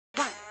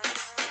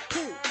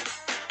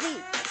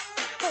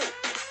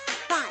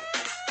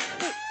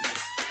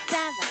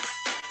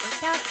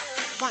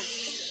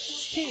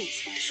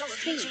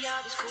3,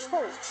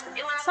 4,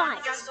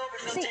 5,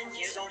 6,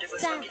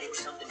 7,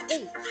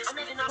 8.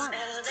 1,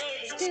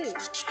 2,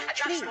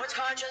 3,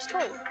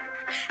 4,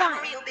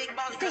 5,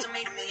 6,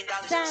 7, 8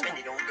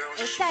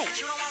 times.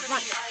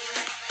 1,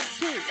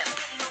 2,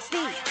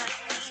 3,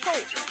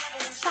 4,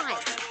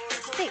 5,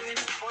 6,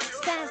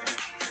 7,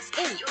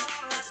 8.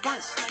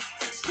 1,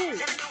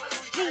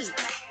 2, 3,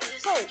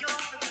 4,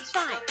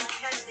 5,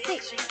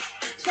 6,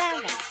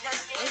 7,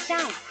 8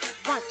 down.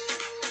 1,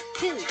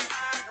 2,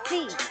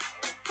 3,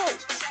 4,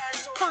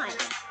 5,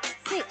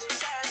 6,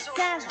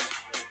 7,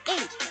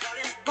 8.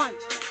 1,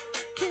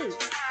 2,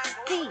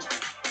 3,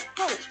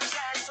 4,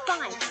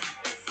 5,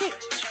 6,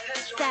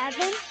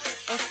 7,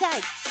 8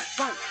 times.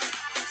 1,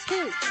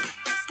 2,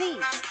 3,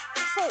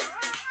 4,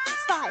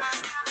 5,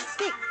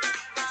 6,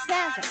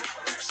 7,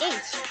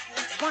 8.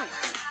 1,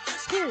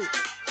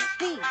 2,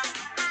 3,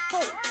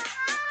 4,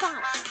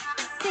 5,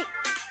 6,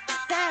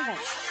 7.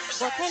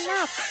 Bottom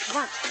up.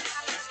 1,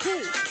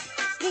 2,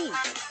 3,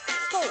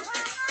 4,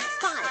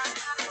 5,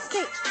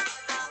 6,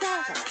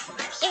 7,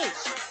 8.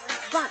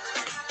 1,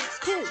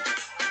 2,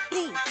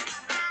 3,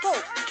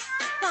 4,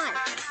 5,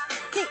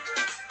 6,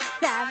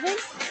 7.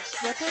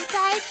 Bottom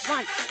side.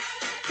 1,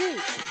 2,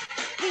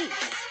 3,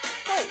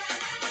 4,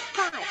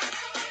 5,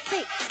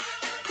 6,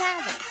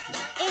 7,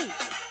 8.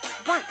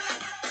 1,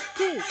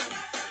 2,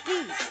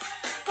 3,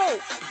 4,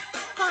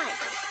 5,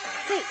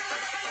 6,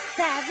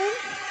 7.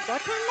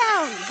 Bottom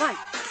down. 1,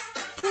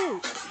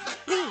 2,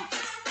 3,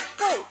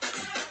 4,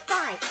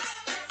 5,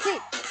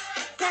 6,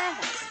 7,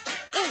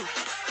 8.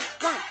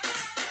 1,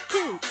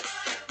 2,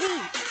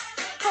 3,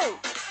 4,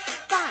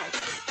 5,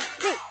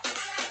 6,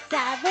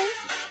 7.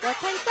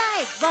 Bottom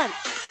side. 1,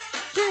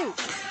 2,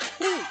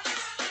 3,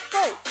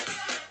 4,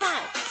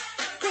 5,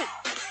 6,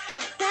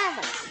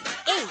 7,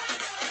 8.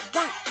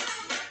 1,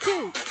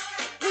 2,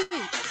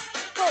 3,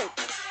 4,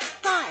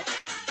 5,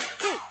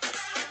 6,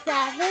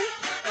 7.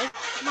 8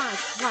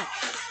 march. 1,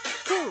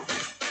 2,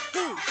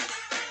 3,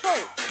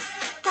 4,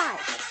 5,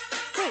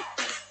 6,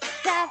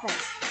 7,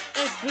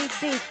 8. Breathe,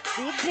 breathe,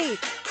 breathe,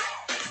 breathe.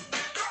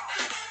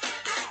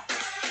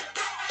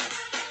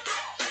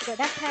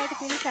 ගොඩක් හයට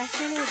තියෙන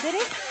ප්‍රශ්නේ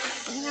උදරේ.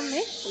 එහෙනම්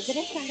මේ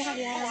උදරේ සඳහා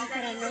ව්‍යායාම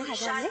කරන්න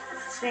හදන්නේ.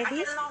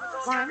 Ready?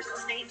 1,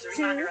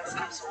 2,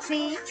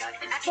 3,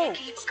 4.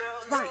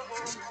 1,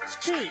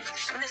 2,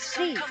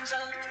 3,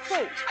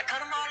 4,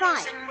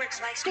 5,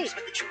 6,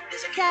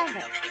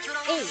 7,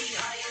 8.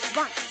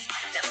 1,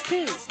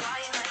 2,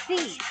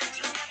 3,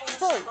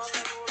 4,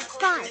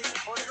 5,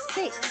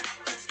 6,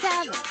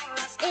 7,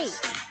 8.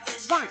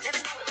 1,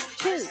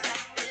 2,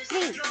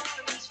 3,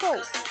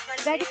 4.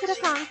 Ready for the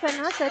count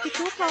කරනවා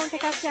 32 count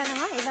එකක්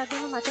යනවා. ඒ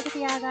වගේම මතක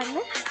තියාගන්න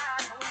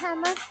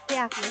හැම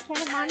දෙයක්ම. ඒ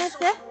කියන්නේ මනස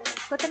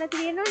කොතන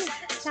තියෙනවනේ?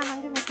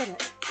 තමන්ගේ මෙතන.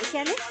 ඒ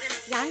කියන්නේ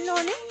යන්න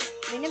ඕනේ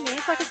මෙන්න මේ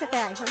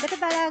කොටසටයි. හොඳට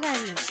බලා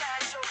ගන්න.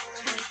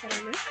 count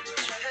කරන්න.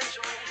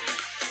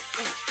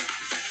 1,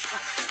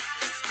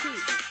 2,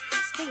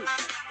 3,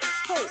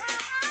 4,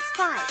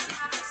 5,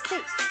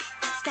 6,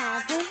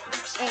 7,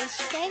 8,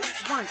 10.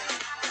 1,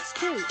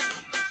 2,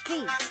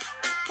 3,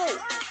 4,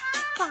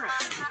 5,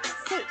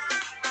 6,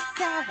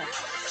 7,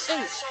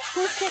 8.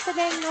 push එක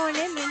දෙන්න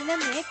ඕනේ මෙන්න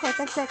මේ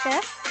කොටසට.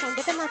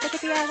 හොඳට මතක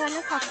තියාගන්න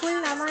කකුල්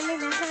නමන්නේ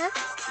නැහැ.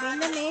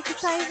 මෙන්න මේ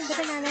ටිකයි හොඳට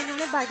නමන්න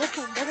ඕනේ. බඩ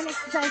කුඹගෙන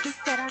එක්සර්සයිස්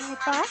කරන්න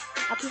එපා.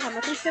 අපි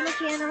හැමතිස්සෙම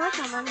කියනවා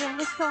තමන්ගේ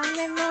අංග ස්ට්‍රෝං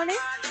වෙන්න ඕනේ.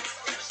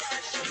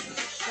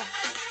 1,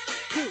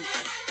 2,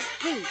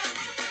 3,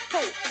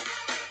 4,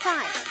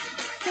 5,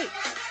 6,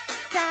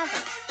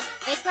 7,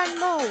 8. One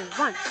more.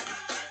 1,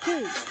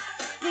 2,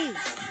 3,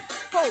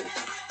 4,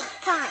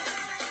 5,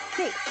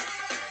 6,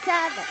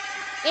 7,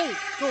 8.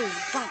 Go.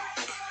 1,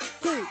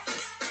 2,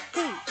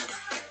 3,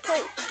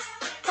 4,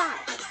 5,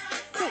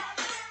 6,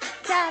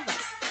 7,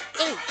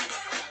 8.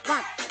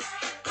 1,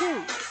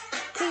 2,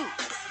 3,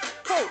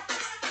 4,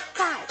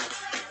 5,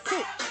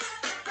 6,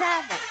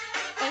 7,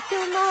 8.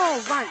 Two more.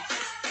 1,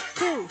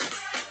 2,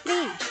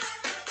 3,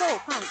 4,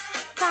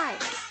 5,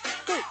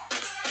 6.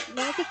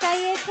 මේ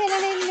ටිකයි ඒ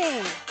හෙලවෙන්නේ.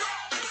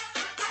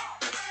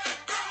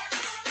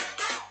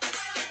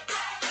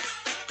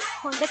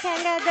 හොඳ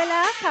කැඟ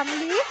ඇදලා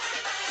කම්ලි.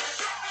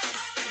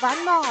 1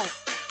 more.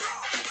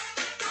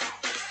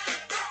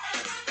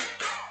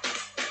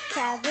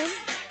 7,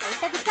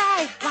 8 at the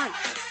side. 1,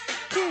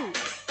 2,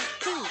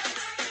 3,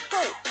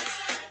 4,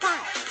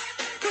 5,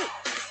 6,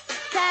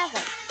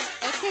 7,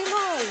 8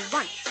 more.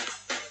 1,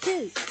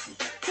 2,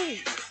 3,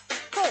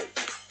 4,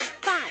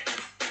 5,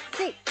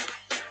 6,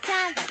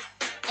 7,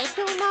 8.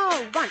 Two more.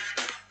 1,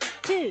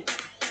 2,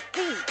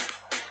 3,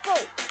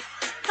 4,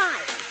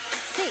 5,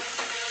 6,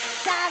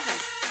 7,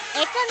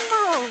 8. One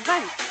more.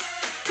 1,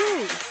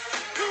 2,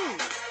 3,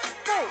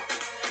 4,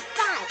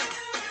 5,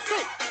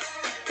 6,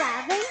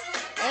 7,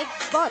 8.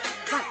 Both.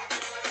 1,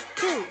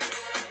 2,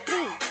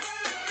 3,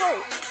 4,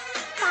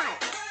 5,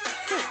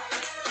 6,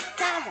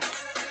 7,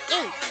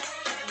 8.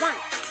 1,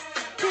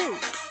 2,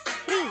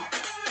 3,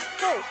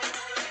 4,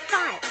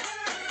 5,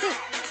 6,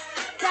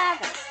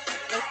 7,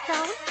 8.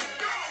 Count.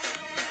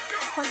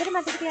 හොඳට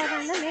මතක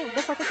තියාගන්න මේ උඩ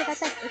කොටසකට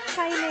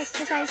එකයි මේ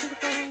එක්සර්සයිස් එක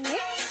කරන්නේ.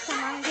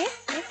 තමන්ගේ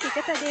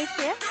පිට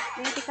ප්‍රදේශය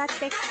මේ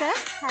ටිකත් එක්ක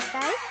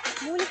හැබැයි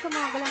මූලිකම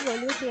ඔයගලන්ගේ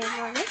ඔළුවේ තියෙන්න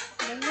ඕනේ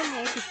මෙන්න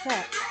මේ ටික.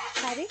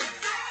 හරි?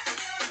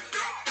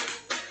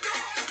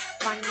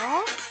 one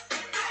more.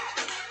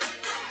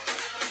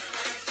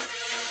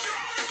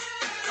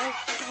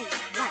 Okay,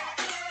 1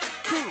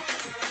 2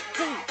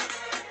 3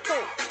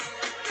 4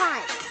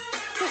 5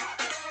 6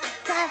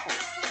 7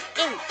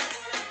 8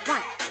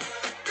 1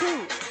 2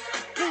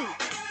 3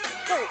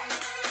 4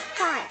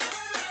 5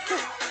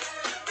 6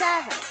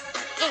 7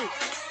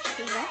 8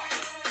 ඉතින්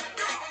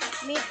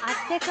මේ අත්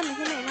දෙක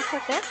මෙහෙම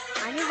එනකොට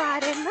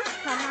අනිවාර්යෙන්ම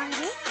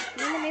තමන්ගේ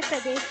මෙන්න මේ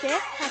ප්‍රදේශය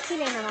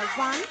හැකිලෙනවා.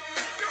 1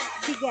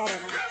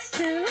 දිගෑරෙනවා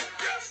 2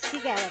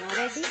 දිගෑරෙනවා.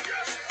 ready?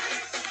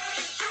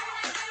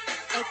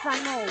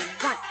 1 more.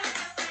 1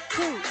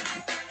 2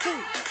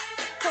 3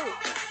 4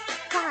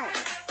 5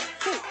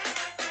 6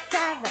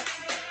 7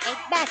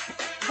 8 back.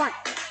 1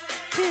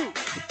 2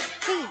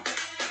 3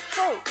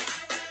 4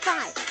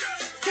 5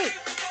 6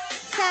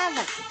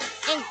 7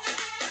 8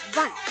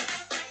 1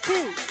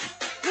 2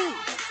 3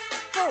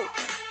 4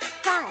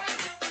 5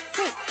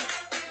 6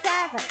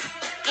 7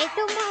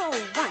 8 more.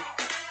 1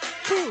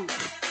 2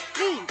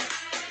 3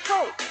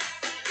 4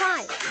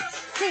 5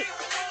 6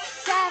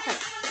 7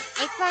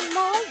 8 1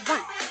 more.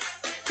 1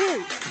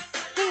 2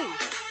 3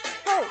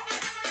 4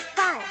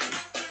 5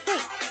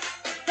 6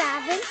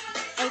 7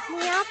 8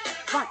 me up.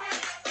 1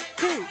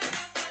 2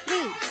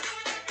 3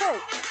 4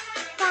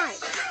 5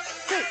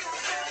 6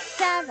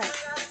 7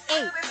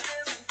 8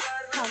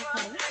 count.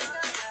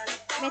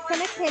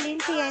 මෙතන කෙලින්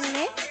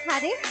තියෙන්නේ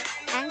හරි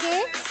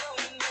ඇඟේ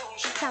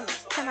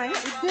තමයි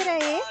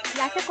උදරයේ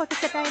යට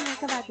කොටසටයි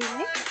මේක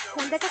වදින්නේ.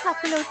 හොඳට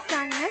කකුල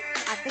උස්සන්න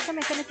අත් දෙක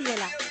මෙතන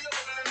තියලා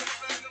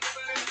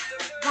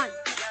 1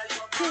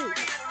 2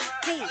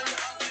 3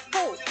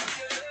 4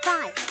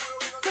 5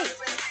 6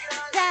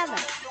 7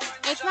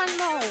 8 1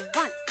 more.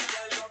 1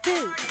 2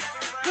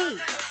 3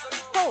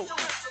 4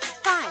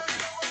 5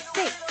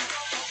 6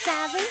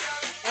 7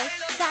 8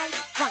 5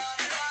 1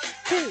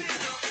 2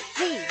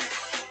 3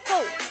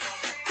 4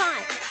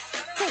 5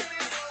 6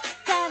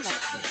 7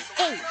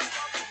 8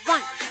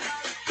 1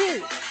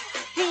 2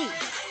 3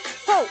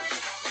 4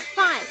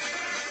 5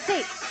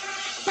 6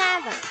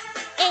 7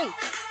 8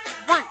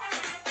 1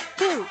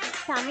 2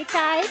 tummy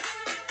tight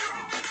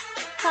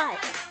 5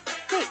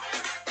 6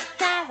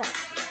 7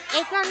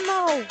 8 1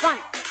 more. 1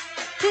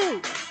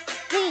 2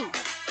 3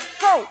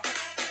 4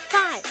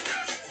 5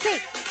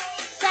 6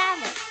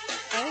 7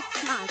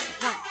 8 march.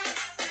 1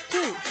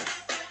 2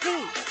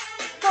 3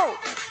 4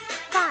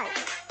 5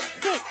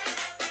 6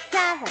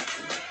 7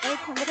 8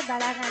 හොඳට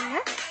බලා ගන්න.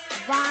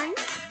 1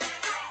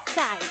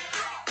 side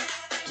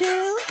 2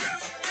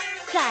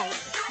 side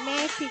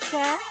මේ ටික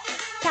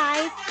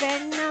tight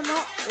වෙන්නම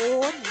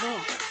ඕනේ.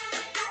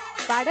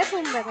 බඩ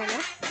පුම්බගෙන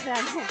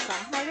රන්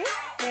එපා. හරි?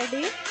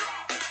 ready?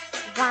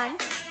 1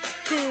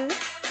 2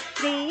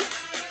 3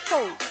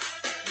 4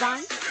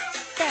 1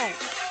 10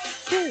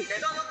 2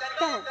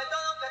 10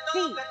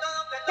 3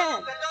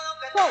 10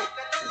 4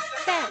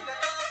 10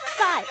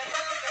 5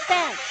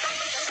 10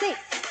 6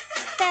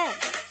 10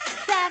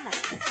 7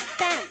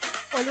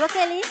 10 ඔළුව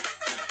කෙලින්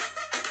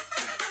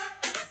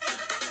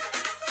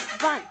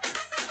 1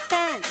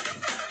 10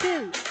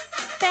 2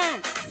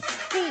 10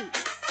 3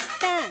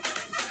 10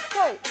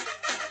 4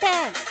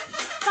 10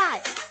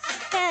 5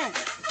 10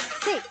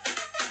 6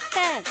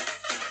 10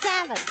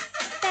 7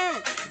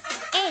 10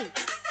 8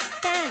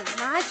 10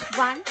 march.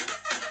 1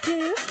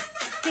 2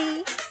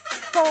 3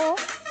 4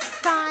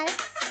 5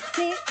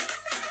 6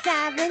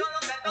 7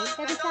 8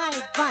 to the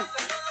side. 1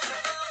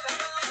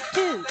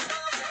 2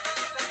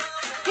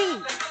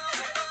 3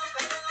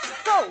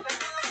 4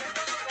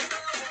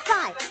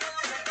 5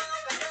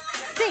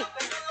 6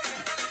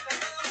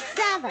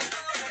 7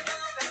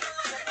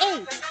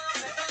 8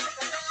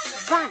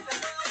 1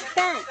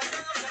 10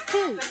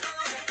 2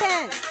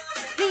 10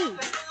 3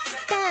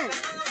 10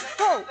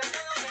 4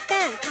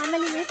 10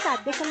 කමලි මේ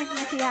සද්ද දෙක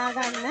මෙහෙම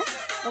තියාගන්න.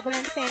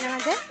 ඔයගලන්ට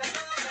පේනවද?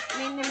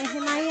 මෙන්න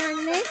මෙහෙමයි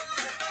යන්නේ.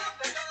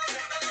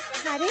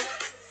 හරි?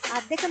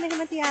 අත් දෙක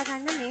මෙහෙම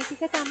තියාගන්න. මේ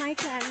ටික තමයි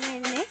කරන්න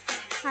එන්නේ.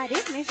 හරි?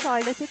 මේ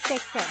ෂෝල්ඩර්ස්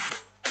එක්ක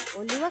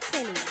ඔළුව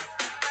කෙලින්.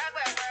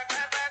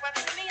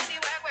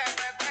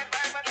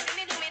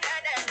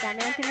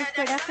 දැනෙන කෙනෙක්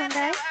ගොඩක්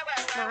හොඳයි.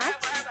 මාත්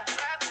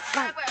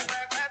 1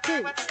 2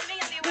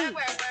 3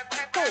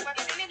 4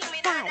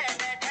 5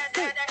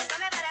 6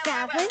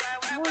 7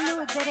 මුළු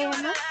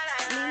උදරයම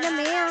මෙන්න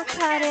මේ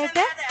ආකාරයට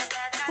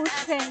පුෂ්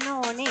වෙන්න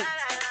ඕනේ.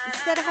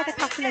 ඉස්සරහට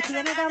කකුල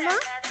තියන ගම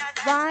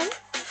 1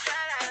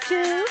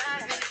 2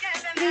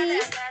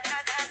 3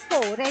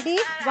 4 ready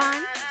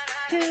 1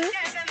 2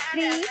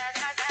 3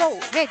 4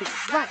 ready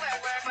 1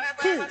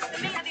 2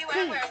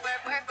 3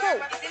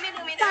 4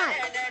 5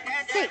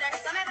 6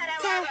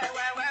 7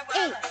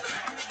 8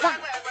 1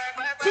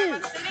 2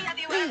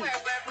 3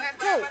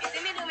 4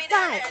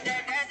 5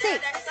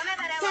 6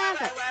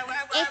 7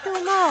 8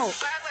 2 more.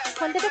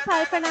 හොඳට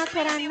කල්පනා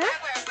කරන්න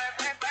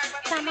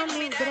තමන්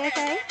මේ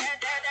ඉදිරියටයි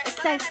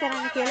එක්සර්සයිස්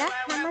කරන්න කියලා.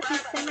 හැම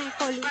තිස්සෙම ඒක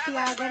ඔළුව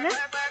තියාගෙන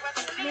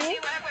මේ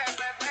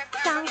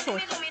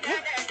සංකෝචන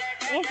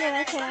ඒ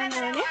දේවල් කරන්න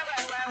ඕනේ.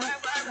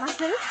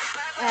 muscle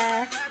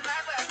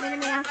මෙන්න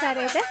මේ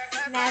ආකාරයට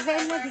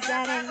නැවෙන්න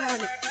දිගාරන්න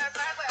ඕනේ.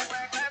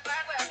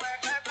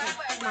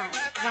 March.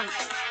 1,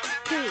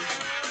 2,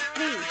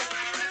 3,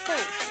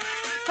 4,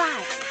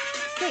 5,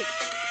 6,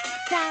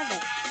 7,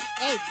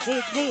 8.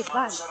 Breathe.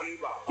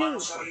 1,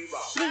 2,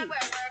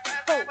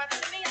 3, 4,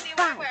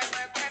 5,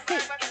 6,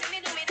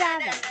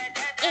 7, 8.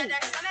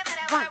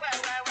 1,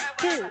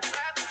 2,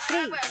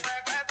 3,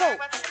 4,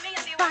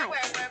 5,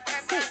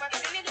 6,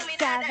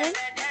 7,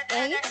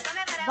 8.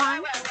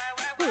 1,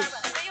 push,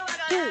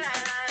 2,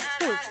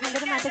 push.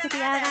 හොඳට මතක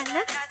තියාගන්න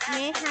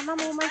මේ හැම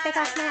movement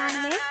එකක්ම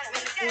යන්නේ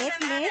ඒත්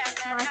මේ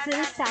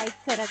muscle tight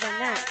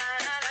කරගෙන.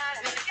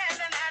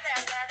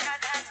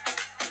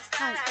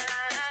 1,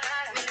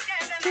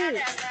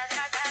 2,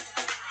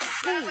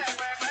 3,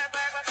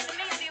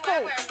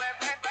 4,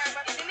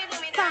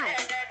 5,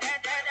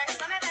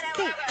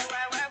 6,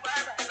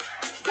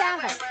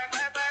 7,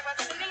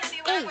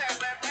 8.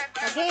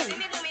 Again.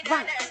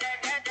 1,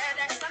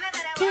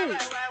 2,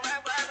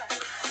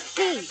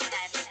 3,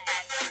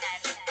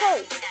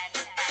 4,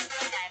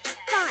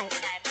 5,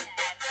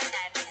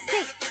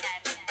 6,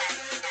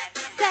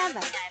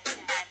 7,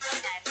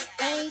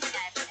 8.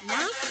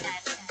 Now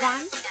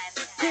 1,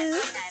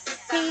 2,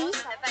 3,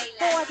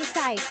 4 at the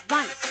side.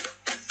 1,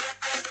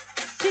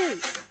 2,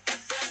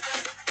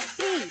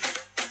 3,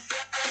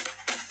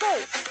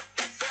 4.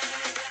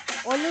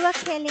 ඔළුව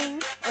කෙලින්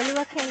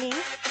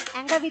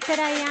ඇඟ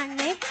විතරයි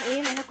යන්නේ. ඒ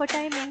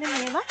වෙනකොටයි මෙන්න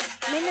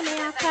මේ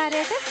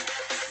ආකාරයට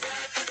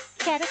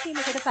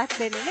කැරකීමකටපත්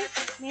වෙන්නේ.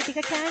 මේ ටික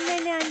ටර්න්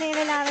වෙන්න යන්නේ ඒ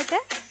වෙලාවට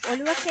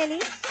ඔළුව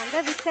කෙලින්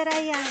ඇඟ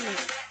විතරයි යන්නේ.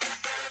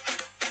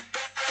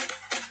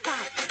 5,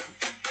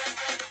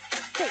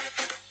 6,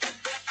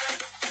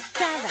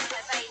 7,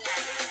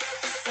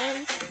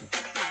 8.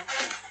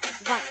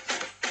 1,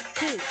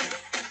 2,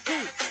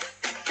 3,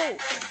 4,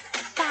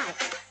 5,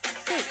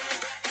 6,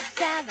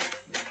 7,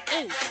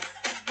 8.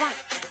 1,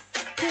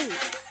 2,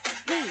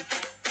 3,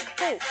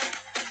 4,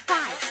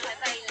 5,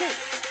 6,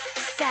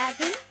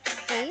 7,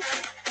 8.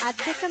 අත්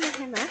දෙක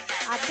මෙහෙම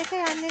අත් දෙක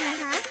යන්නේ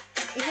නැහැ.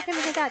 එහෙට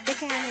මෙහෙට අත්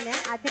දෙක යන්නේ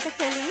නැහැ. අත් දෙක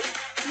කෙලින්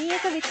knee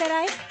එක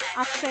විතරයි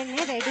up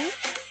වෙන්නේ. ready.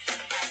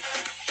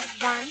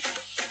 1,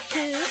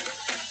 2,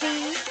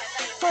 3,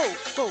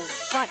 4.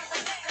 1,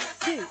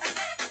 2,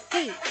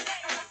 3,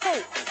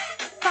 4,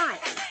 5,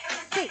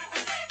 6,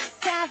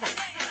 7,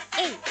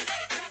 8.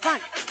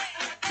 1,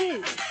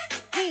 2,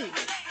 3,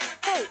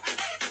 4,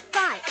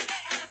 5,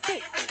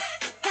 6,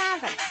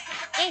 7,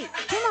 8.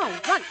 Come on.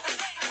 1,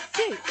 2,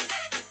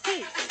 3,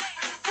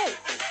 4,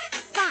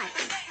 5,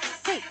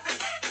 6,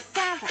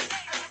 7,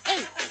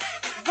 8.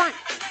 1,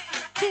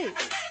 2,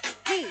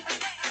 3,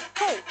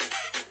 4,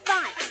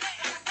 5,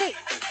 6,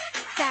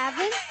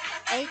 7,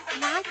 8.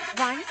 Mark.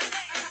 1,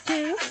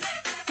 2,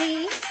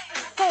 3,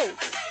 4.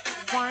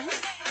 1,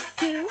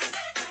 2,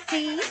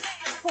 3,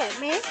 4.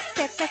 මේ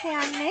ස්ටෙප් එක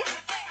යන්නේ.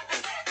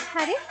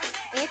 හරි.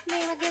 ඒත්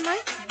මේ වගේමයි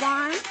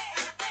 1,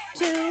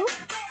 2,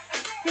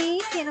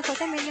 3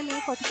 කියනකොට මෙන්න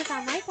මේ කොටස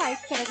තමයි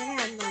ටයිට් කරගෙන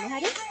යන්න ඕනේ.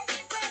 හරි.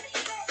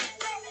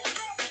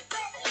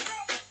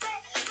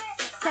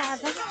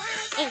 7,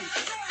 8.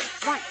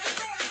 1,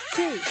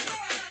 2,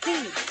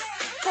 3,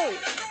 4,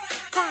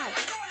 5,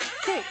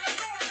 6,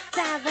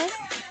 7,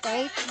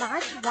 8.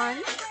 March.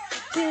 1,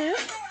 2,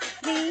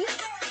 3,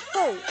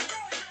 4.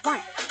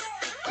 1,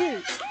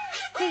 2,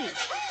 3,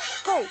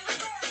 4,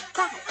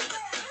 5,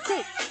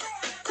 6,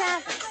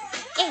 7,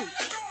 8.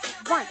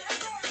 1,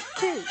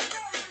 2,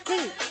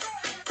 3,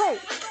 4,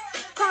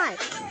 5,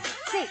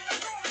 6,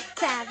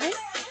 7,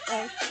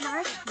 8.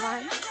 March.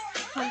 1.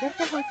 හොඳට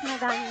හුස්ම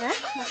ගන්න.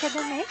 මොකද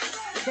මේ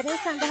උදරය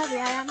සඳහා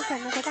ව්‍යායාම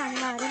කරනකොට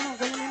අනිවාර්යයෙන්ම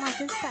ඔයගොල්ලෝ මේ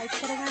මසල්ස් ටයිට්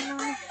කරගන්න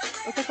ඕනේ.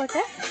 එතකොට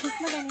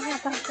හුස්ම ගැනීම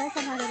අපහසුතාවය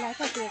සමහර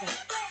වෙලාවට ඇති වෙනවා.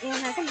 ඒ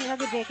වුණාට මේ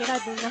වගේ බ්‍රේක්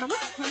එකක් දුන්නාම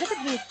හොඳට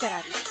බ්‍රීත්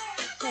කරන්න.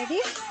 ready.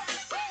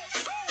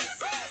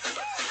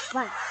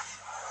 1,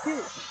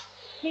 2,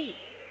 3,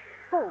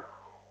 4,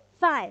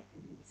 5,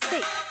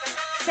 6,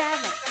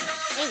 7,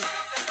 8.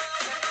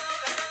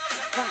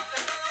 1,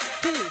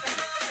 2,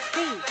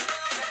 3,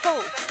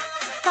 4,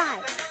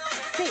 5,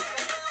 6,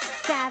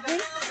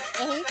 7,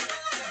 8.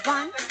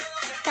 1,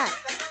 touch.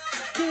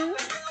 2,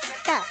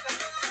 touch.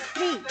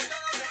 3,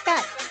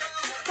 touch.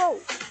 4,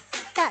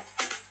 touch.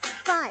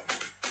 5,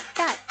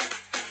 touch.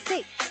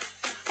 6,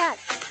 touch.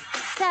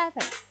 7,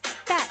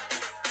 touch.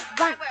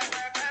 1,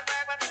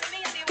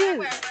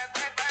 2,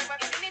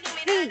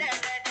 3,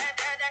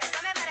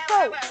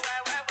 4,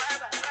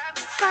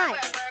 5,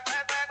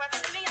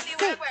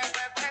 6.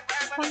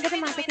 හොඳට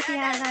මතක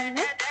තියාගන්න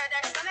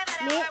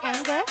මේ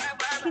ඇඟ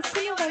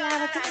කිසිම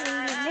වෙලාවක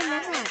හෙල්ලෙන්නේ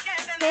නැහැ.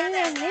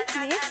 හෙල්ලෙන්නේ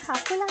මේ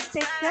කකුලත්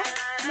එක්ක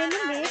මෙන්න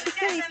මේ ටික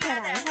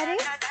විතරයි. හරි?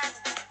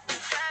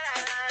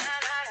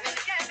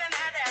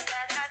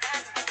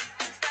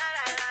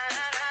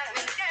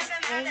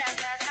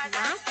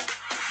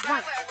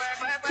 1,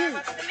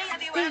 2,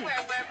 3,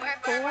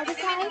 4 at a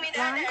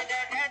time.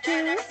 1,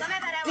 2,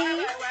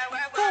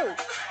 3,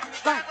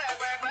 4. 1,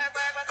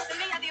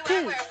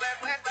 2,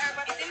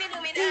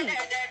 3,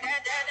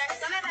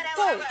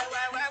 4,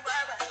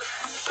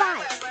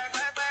 5,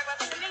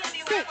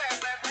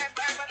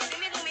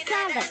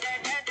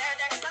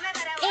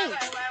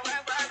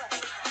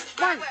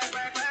 1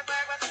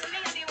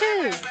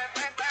 2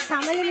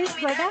 සමලි මිස්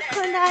ගොඩක්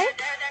හොඳයි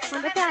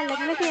හොඳට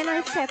අල්ලගෙන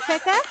තියෙන ස්ටෙප්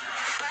එක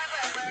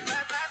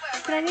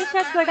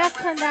ප්‍රනිෂත් ගොඩක්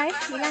හොඳයි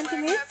ඊළඟ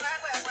මිස්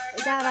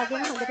එදා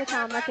වගේම හොඳට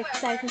තාමත්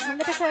එක්සර්සයිස්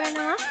හොඳට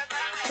කරනවා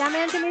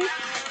දමයන්ති මිස්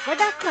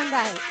ගොඩක්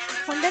හොඳයි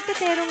හොඳට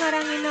තේරුම්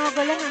අරන් ඉන්න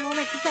ඕගොල්ලෝ හැමෝම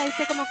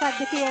එක්සර්සයිස් එක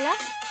මොකක්ද කියලා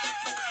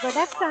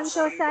ගොඩක්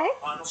සංතෝෂයි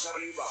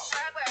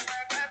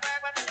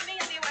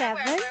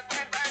 7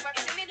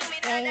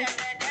 8 9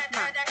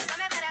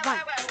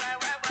 1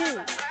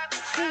 2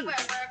 3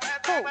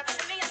 4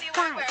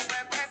 5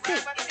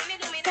 6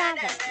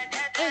 7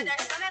 8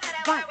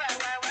 1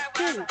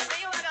 2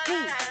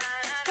 3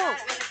 4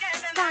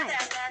 5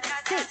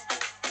 6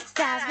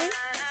 7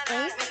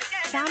 8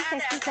 jump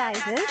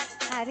exercises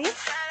hari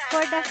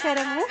පොඩ්ඩක්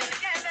කරමු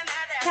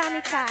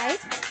tummy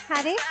tight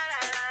hari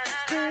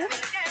 2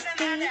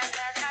 3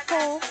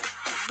 4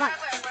 1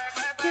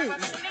 2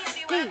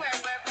 3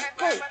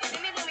 4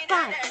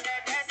 5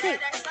 6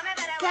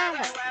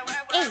 7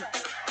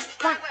 8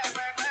 1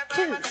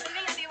 2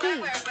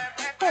 3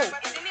 4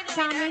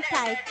 tummy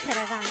tight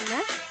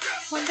කරගන්න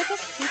හොඳට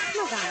හුස්ම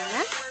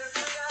ගන්න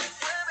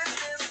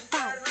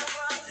 5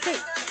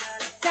 6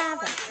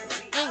 7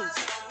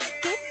 8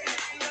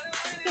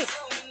 6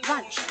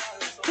 1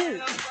 2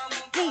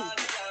 3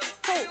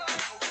 4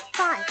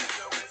 5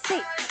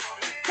 6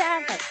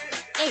 7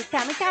 8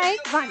 tummy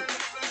tight 1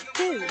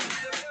 2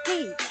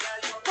 3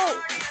 4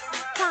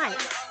 5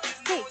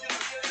 6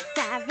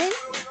 7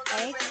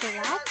 8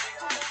 relax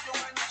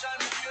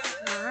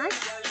 9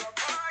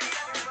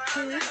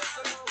 2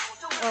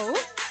 oh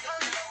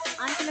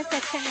අන්තිම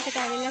සෙක්ෂන් එකට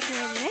ඇවිල්ලා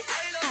තියෙන්නේ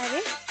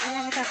හරි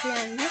ඊළඟට අපි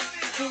යන්නේ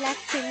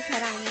රිලැක්සින්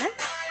කරන්න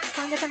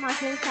හොඳට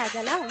මසල්ස්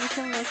හදලා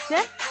උණුසුම් වෙච්ච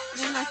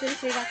මේ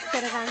මසල්ස් රිලැක්ස්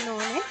කරගන්න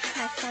ඕනේ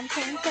නැත්නම්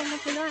ටෙන්ස් වෙන්න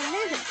පුළුවන්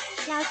නේද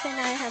ක්ලාස් එක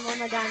නෑ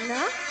හැමෝම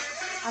දන්නවා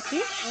අපි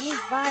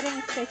අනිවාර්යෙන්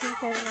ස්ට්‍රෙචින්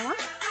කරනවා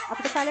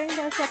අපිට පළවෙනි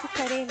දවසේ අපි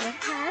කරේ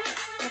නැහැ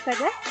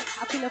මොකද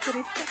අපි ලොකු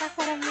රිස්ක්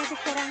එකක් අරන් මේක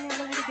කරන්නේ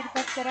ඔයගොල්ලෝ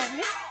ඉදිරිපත්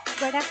කරන්නේ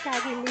ගොඩක්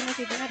ආගේ ඉල්ලීම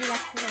තිබුණා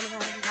රිලැක්ස් වෙන්න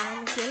අනිවාර්යෙන්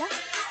දාන්න කියලා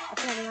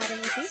අපි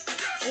අනිවාර්යෙන් ඉතින්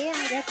ඒ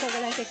අංගයක්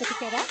ඔයගොල්ලන්ට එකතු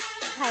කරා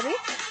හරි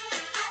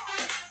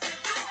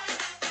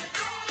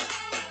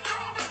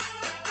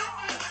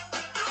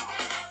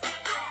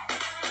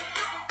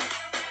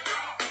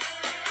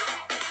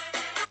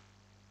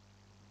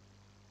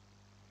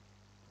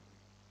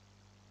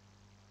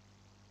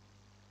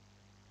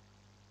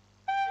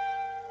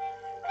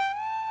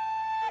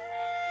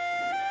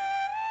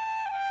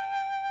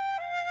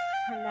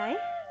හොඳයි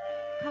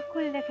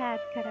කකුල් දෙක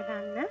ඈත්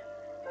කරගන්න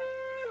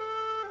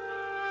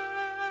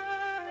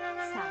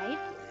side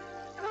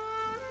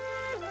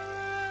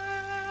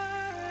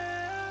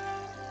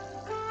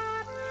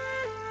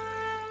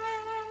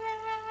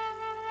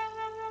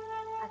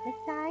other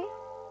side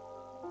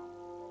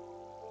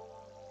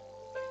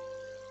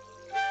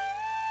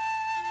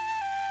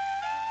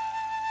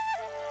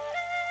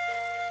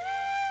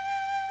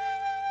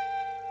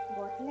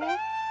both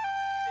legs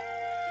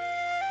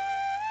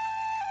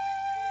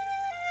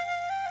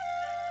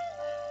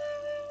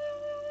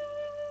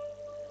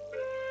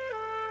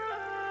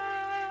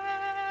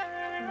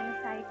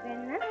side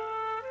වෙන්න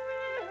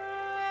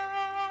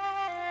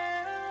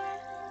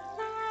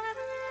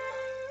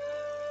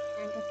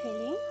and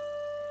killing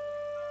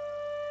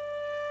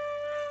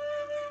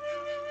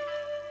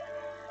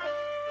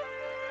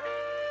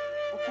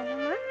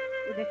ඔතනම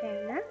උඩට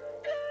එන්න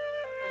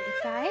on the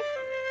side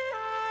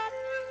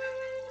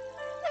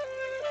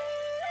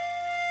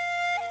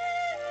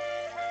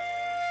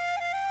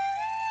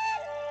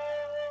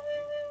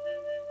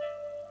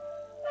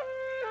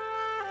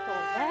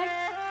forward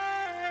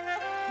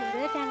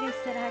හොඳට ඇඟ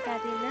ඉස්සරහට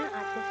අදින්න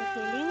අත් දෙක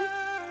කෙලින්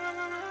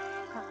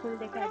කකුල්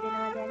දෙක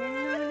ඇදෙනවා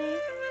දැනෙන්න ඕනේ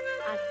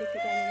අත් දෙක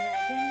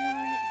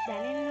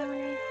දැනෙන්න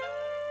ඕනේ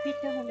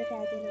පිට හොඳට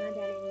ඇදෙනවා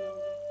දැනෙන්න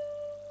ඕනේ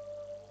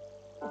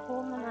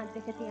කොහොමම අත්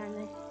දෙක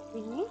තියන්න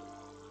ඉන්නේ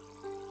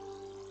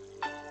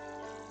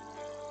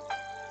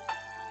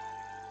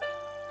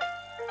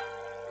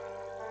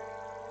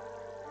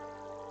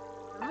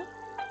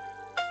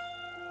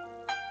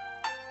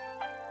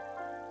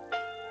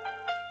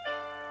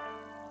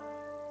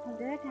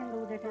හොඳට ඇඟ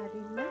උඩට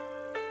අදින්න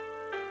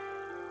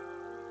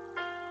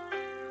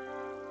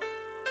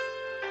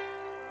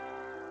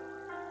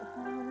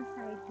ඔතනම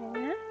සයිඩ්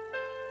වෙන්න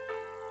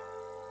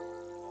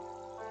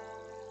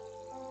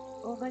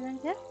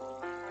ඕගලන්ට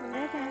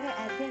හොඳට ඇඟ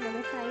ඇදෙන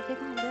මේ සයිඩ්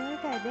එක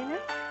හොඳට ඇදෙන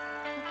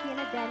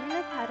කියලා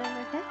දැනෙන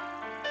තරමට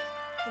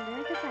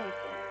හොඳට සයිඩ්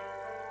වෙන්න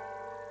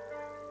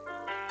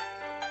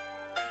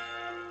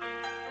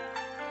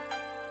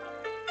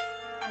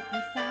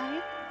other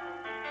side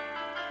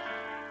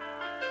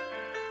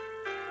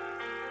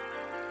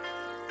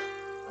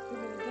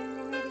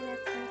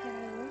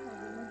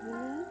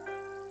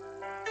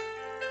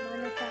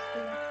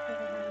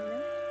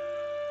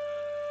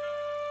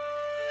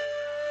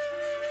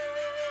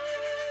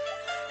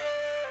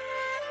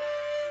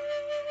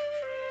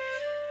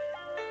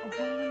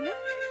ඔබම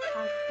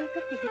අත්ක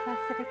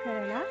පිටිපස්සට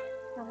කරලා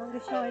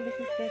තමන්ගේ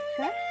ෂෝල්ඩර්ස් එක්ක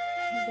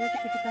හොඳට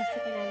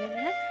පිටිපස්සට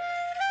නැගෙන්න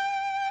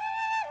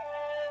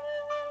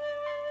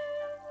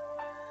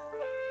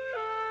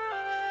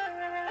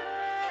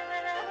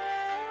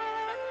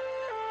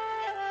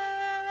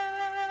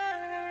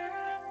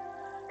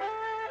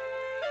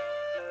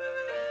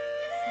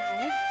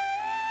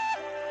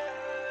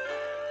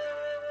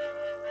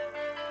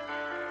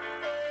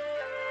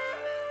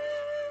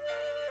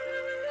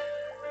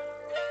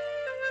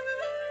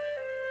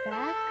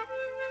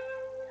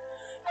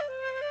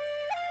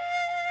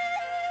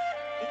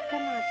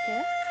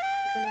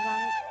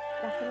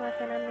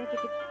නම් මේ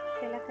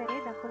පිටිපෙළ කරේ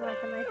දකුණු අත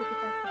තමයි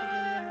පිටිපස්සට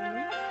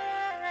ගෙනියන්නේ.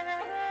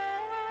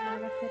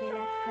 මනස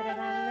රිලැක්ස්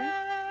කරගන්න.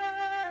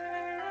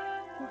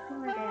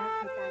 කිසිම දෙයක්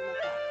හිතන්න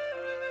එපා.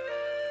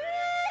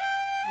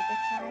 other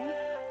side.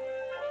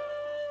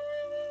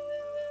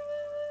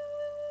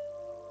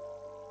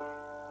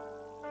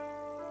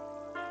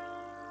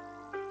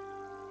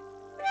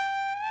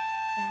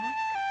 Back.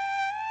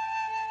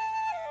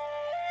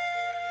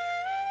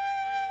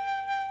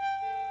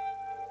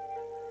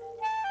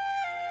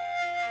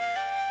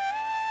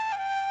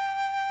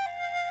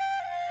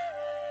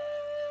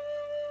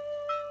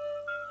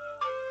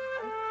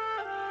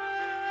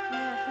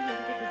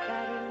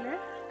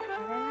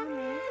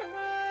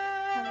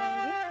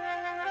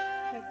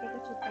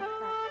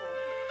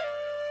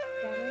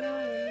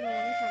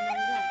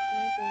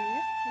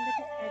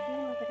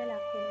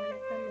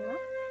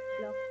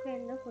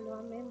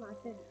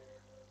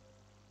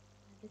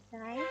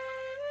 Side.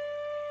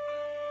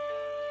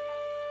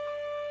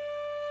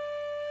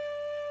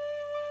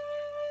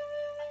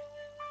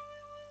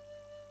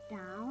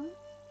 Down.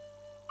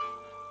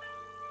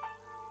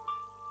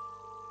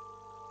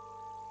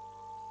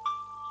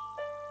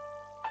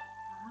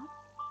 Up.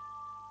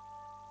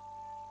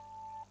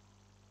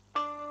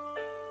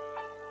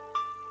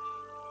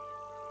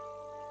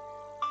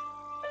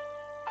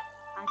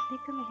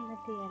 අධික මෙහෙම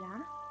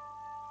තියලා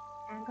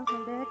ඇඟ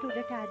හොඳට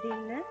උඩට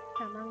අදින්න.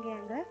 තමන්ගේ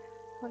ඇඟ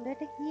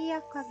හොඳට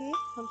හීයක් වගේ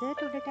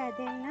හොඳට උඩට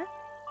ඇදෙන්න.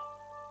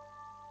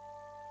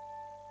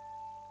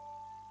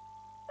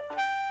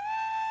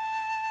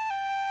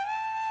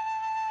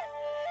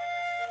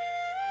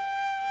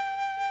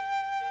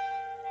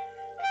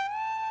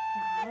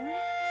 Down.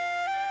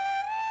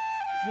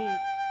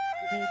 Breathe.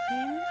 Breathe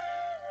in.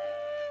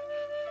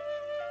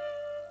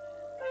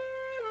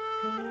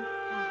 Breathe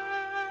out.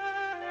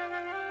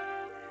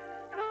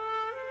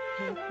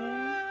 Breathe in.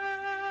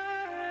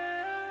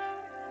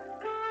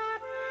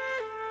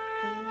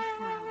 Breathe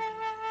out.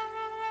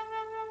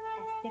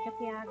 ඇස් දෙක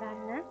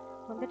පියාගන්න.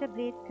 හොඳට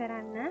breathe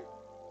කරන්න.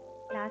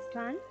 Last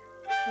one.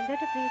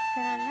 හොඳට breathe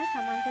කරන්න.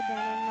 තමන්ට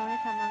දැනෙන්න ඕනේ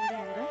තමන්ගේ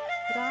ඇඟ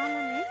පුරාම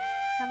මේ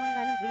තමන්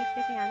ගන්න breath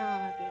එක යනවා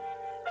වගේ.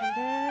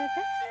 හොඳට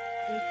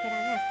breathe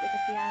කරන්න. ඇස් දෙක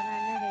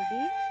පියාගන්න.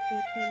 ready.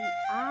 Breathe in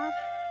up,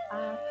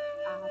 up,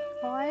 up.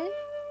 Hold.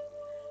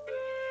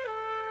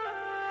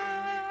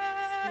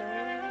 And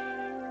slowly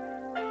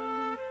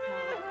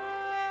down.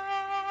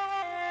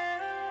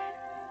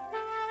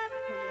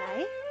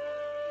 හොඳයි.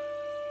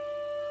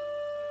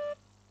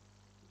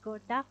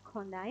 ගොඩක්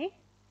හොඳයි.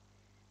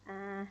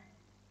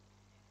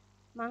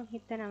 මං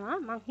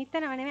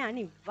හිතනවා නෙමෙයි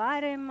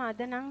අනිවාර්යයෙන්ම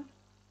අද නම්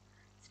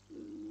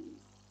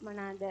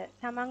මොනවාද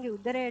තමන්ගේ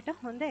උදරයට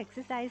හොඳ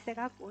එක්සර්සයිස්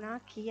එකක් වුණා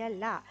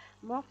කියලා.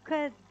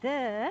 මොකද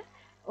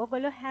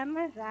ඔයගොල්ලෝ හැම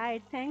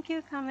right thank you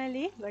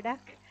කමලි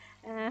ගොඩක්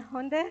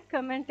හොඳ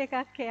කමෙන්ට්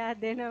එකක් එයා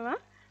දෙනවා.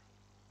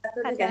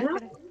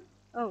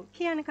 ඔව්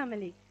කියන්න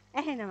කමලි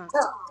ඇහෙනවා.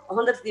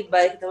 හොඳට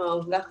තිබ්බා ඒක තමයි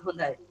උගක්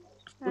හොඳයි.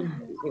 මම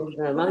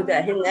හිතුවා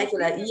ඇහෙන්නේ නැහැ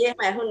කියලා. ඊයේම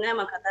ඇහුන්නේ නැහැ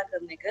මම කතා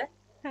කරන එක.